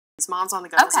Moms on the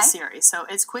Go is a series. So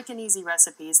it's quick and easy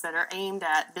recipes that are aimed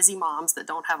at busy moms that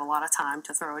don't have a lot of time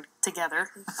to throw it together.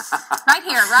 Right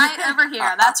here, right over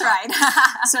here. That's right.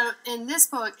 So in this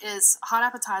book is hot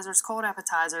appetizers, cold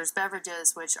appetizers,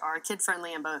 beverages, which are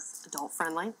kid-friendly and both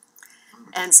adult-friendly,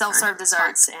 and self-serve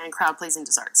desserts and crowd-pleasing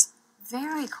desserts.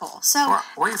 Very cool. So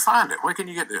where do you find it? Where can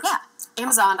you get this? Yeah.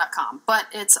 Amazon.com. But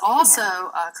it's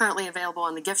also currently available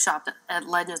in the gift shop at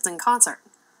Legends in Concert.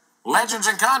 Legends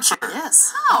in Concert?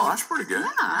 Yes. Oh, that's pretty good.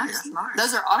 Yeah. That's nice.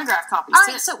 Those are autographed copies, all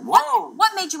right, too. so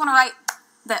what made you want to write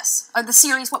this? Or the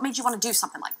series, what made you want to do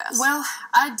something like this? Well,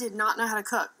 I did not know how to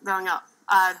cook growing up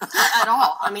at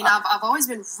all. I mean, I've always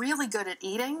been really good at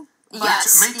eating.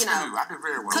 Yes. Me too. I do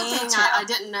very well. Cooking, I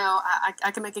didn't know. I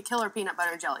can make a killer peanut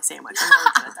butter jelly sandwich. I'm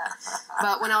really good at that.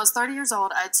 But when I was 30 years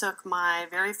old, I took my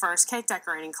very first cake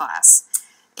decorating class.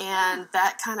 And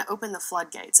that kind of opened the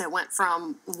floodgates. It went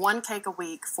from 1 cake a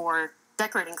week for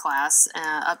decorating class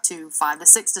up to 5 to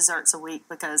 6 desserts a week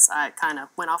because I kind of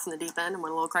went off in the deep end and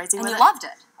went a little crazy with it. And you loved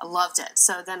it. I loved it.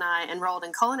 So then I enrolled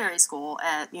in culinary school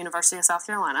at University of South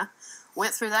Carolina,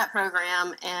 went through that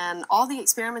program, and all the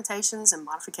experimentations and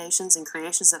modifications and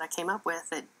creations that I came up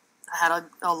with, I had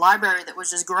a library that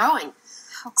was just growing.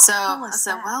 How cool So I is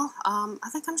said, that? well, I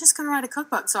think I'm just going to write a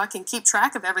cookbook so I can keep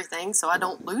track of everything so I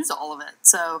don't lose all of it.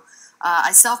 So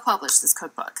I self-published this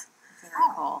cookbook. Very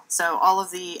cool. So all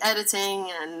of the editing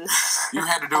and... You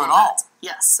had to do it all.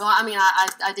 Yes. So, I mean,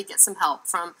 I did get some help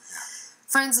from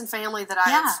friends and family that I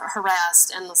have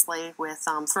harassed endlessly with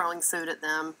throwing food at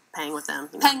them, paying with them,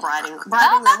 bribing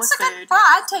them with food.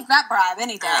 I'd take that bribe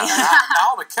any day. Now,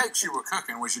 all the cakes you were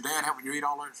cooking, was your dad helping you eat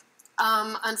all those?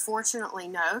 Unfortunately,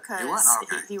 no, because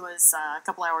he was a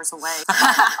couple hours away.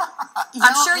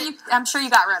 I'm sure you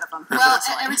got rid of him. Well,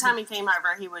 every time he came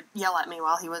over, he would yell at me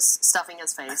while he was stuffing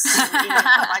his face.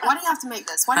 Like, why do you have to make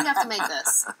this? Why do you have to make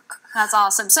this? That's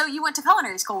awesome. So you went to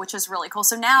culinary school, which is really cool.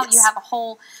 So now you have a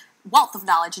whole wealth of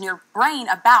knowledge in your brain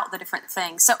about the different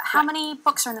things. So how many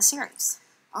books are in the series?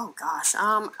 Oh, gosh.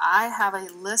 I have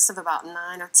a list of about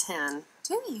 9 or 10.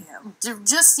 Do you?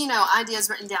 Just, ideas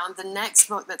written down. The next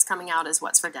book that's coming out is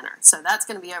What's for Dinner. So that's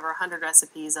going to be over 100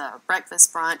 recipes of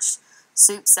breakfast, brunch,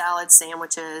 soup, salad,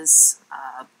 sandwiches,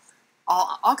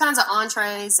 all kinds of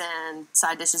entrees and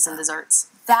side dishes and desserts.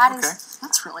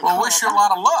 That's really cool. Well, wish you a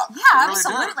lot of luck. Yeah, really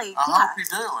absolutely. Do. I hope you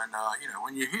do. And,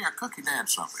 when you hear a cookie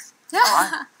dance something. Yeah.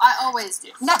 Right? I always do.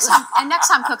 Next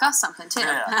time, cook us something, too.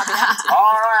 Yeah. I'll be happy to.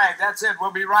 All right, that's it.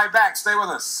 We'll be right back. Stay with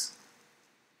us.